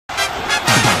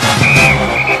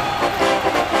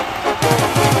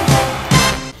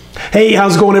Hey,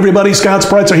 how's it going, everybody? Scott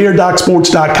Spreitzer here,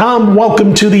 DocSports.com.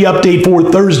 Welcome to the update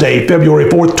for Thursday, February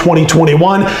 4th,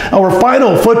 2021. Our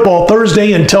final football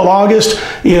Thursday until August,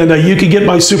 and you can get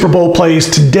my Super Bowl plays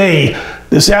today,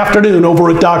 this afternoon, over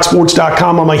at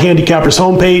DocSports.com on my Handicappers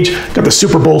homepage. Got the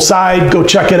Super Bowl side. Go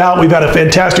check it out. We've had a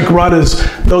fantastic run, as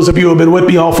those of you who have been with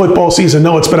me all football season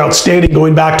know. It's been outstanding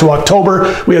going back to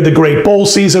October. We had the great bowl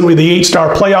season. We had the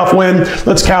 8-star playoff win.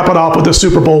 Let's cap it off with the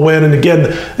Super Bowl win. And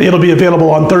again, it'll be available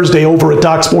on Thursday over at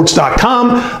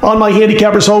DocSports.com on my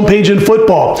Handicappers homepage in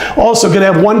football. Also going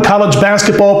to have one college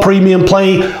basketball premium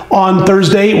play on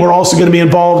Thursday. We're also going to be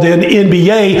involved in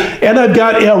NBA. And I've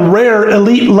got a rare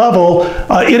elite level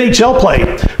NHL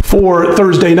play for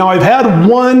Thursday. Now, I've had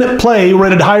one play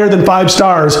rated higher than 5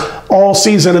 stars all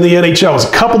season in the NHL.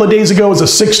 A couple of days ago, it was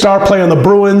a 6-star play on the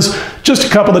Bruins. Just a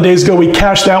couple of days ago, we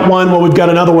cashed that one. Well, we've got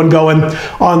another one going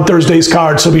on Thursday's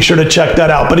card, so be sure to check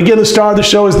that out. But again, the star of the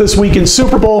show is this weekend's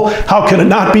Super Bowl. How can it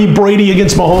not be Brady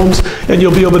against Mahomes? And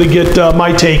you'll be able to get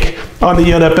my take on the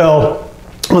NFL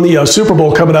on the Super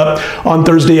Bowl coming up on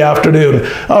Thursday afternoon.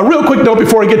 Real quick note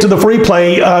before I get to the free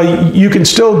play, you can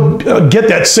still get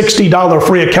that $60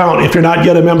 free account if you're not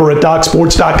yet a member at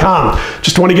DocSports.com.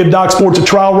 Just want to give Doc Sports a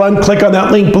trial run. Click on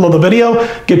that link below the video.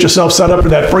 Get yourself set up for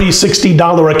that free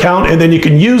 $60 account, and then you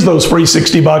can use those free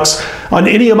 $60 on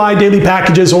any of my daily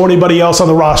packages or anybody else on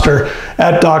the roster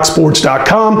at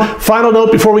DocSports.com. Final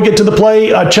note before we get to the play,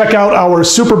 check out our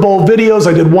Super Bowl videos.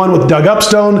 I did one with Doug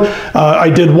Upstone. I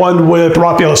did one with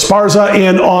Rafael Esparza,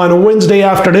 and on Wednesday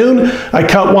afternoon, I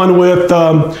cut one with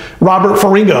Robert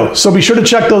Faringo. So be sure to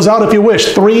check those out if you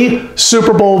wish. 3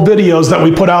 Super Bowl videos that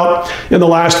we put out in the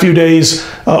last few days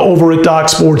over at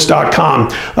DocSports.com.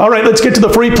 All right, let's get to the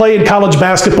free play in college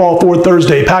basketball for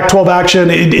Thursday. Pac-12 action.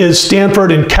 It is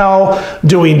Stanford and Cal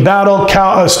doing battle.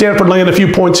 Stanford laying a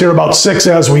few points here, about 6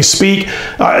 as we speak.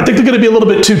 I think they're going to be a little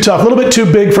bit too tough, a little bit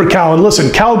too big for Cal. And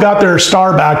listen, Cal got their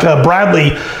star back,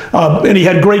 Bradley, and he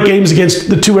had great games against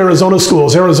the 2 Arizona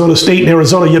schools, Arizona State and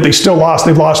Arizona, yet they still lost.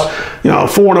 They've lost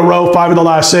 4 in a row, 5 in the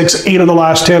last 6, 8 in the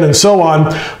last 10, and so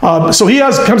on. So he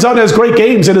comes out and has great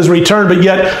games in his return, but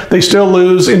yet they still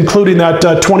lose, including that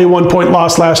 21-point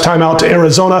loss last time out to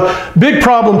Arizona. Big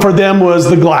problem for them was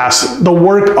the glass, the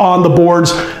work on the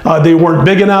boards. They weren't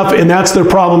big enough, and that's their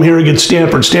problem here against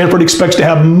Stanford. Stanford expects to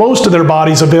have most of their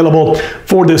bodies available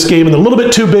for this game, and a little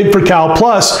bit too big for Cal.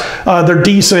 Plus, they're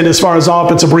decent as far as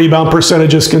offensive rebound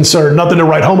percentage is concerned. Nothing to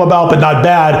write home about, but not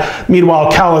bad.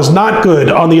 Meanwhile, Cal is not good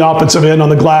on the offensive end on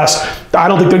the glass. I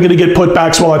don't think they're going to get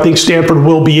putbacks. Well, I think Stanford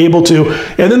will be able to.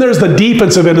 And then there's the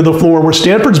defensive end of the floor, where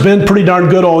Stanford's been pretty darn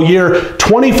good all year.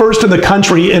 21st in the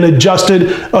country in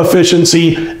adjusted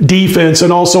efficiency defense.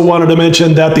 And also wanted to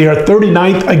mention that they are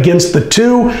 39th against the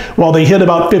 2, while they hit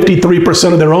about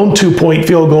 53% of their own 2-point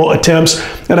field goal attempts.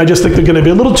 And I just think they're going to be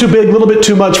a little too big, a little bit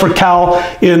too much for Cal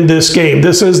in this game.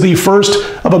 This is the first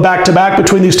of a back-to-back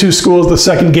between these 2 schools. The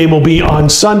second game will be on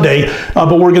Sunday,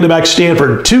 but we're going to back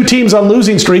Stanford. 2 teams on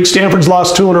losing streak. Stanford's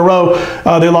lost 2 in a row.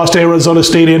 They lost to Arizona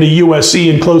State and to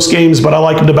USC in close games, but I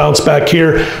like them to bounce back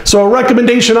here. So a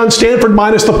recommendation on Stanford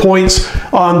minus the points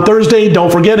on Thursday.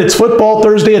 Don't forget, it's Football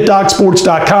Thursday at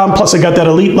DocSports.com. Plus, I got that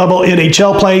elite level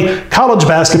NHL play, college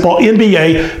basketball,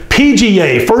 NBA,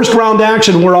 PGA, first round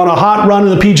action. We're on a hot run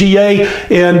in the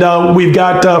PGA, and we've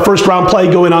got first round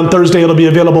play going on Thursday. It'll be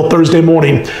available Thursday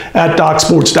morning at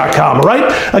DocSports.com. All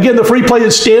right. Again, the free play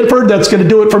is Stanford. That's going to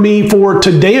do it for me for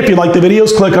today. If you like the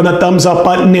videos, click on that thumbs up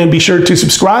button and be sure to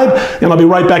subscribe. And I'll be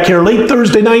right back here late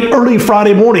Thursday night, early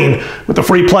Friday morning with the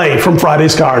free play from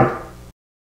Friday's card.